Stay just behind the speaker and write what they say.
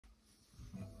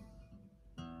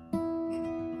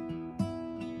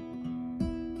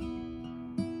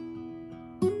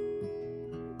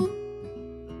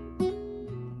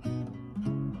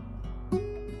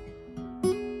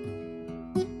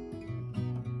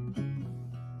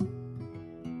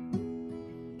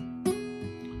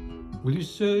Will you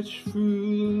search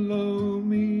through the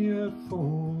loamy earth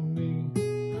for me?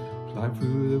 Climb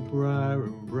through the briar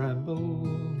and bramble.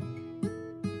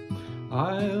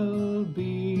 I'll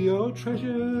be your treasure.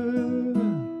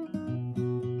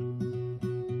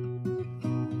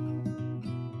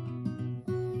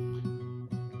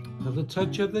 At the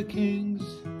touch of the kings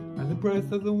and the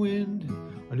breath of the wind,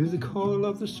 I knew the call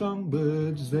of the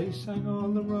songbirds, they sang all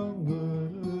the wrong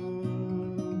words.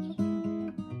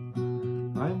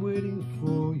 I'm waiting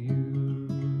for you,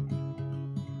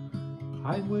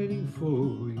 I'm waiting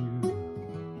for you.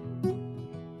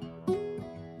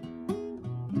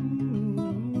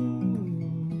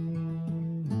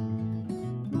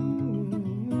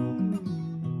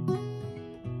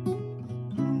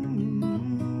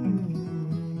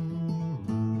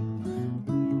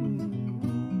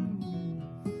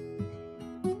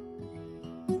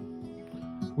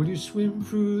 Will you swim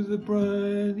through the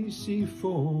briny sea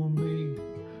for me,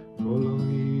 along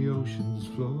the ocean's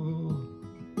floor?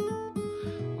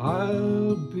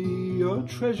 I'll be your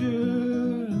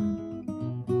treasure.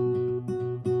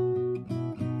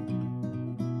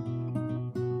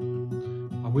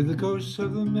 I'm with the ghosts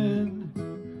of the men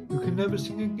who can never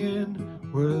sing again,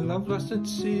 where a love lost at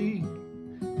sea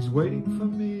is waiting for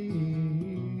me.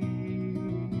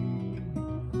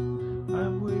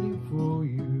 I'm waiting for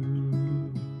you,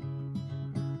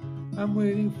 I'm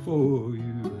waiting for you.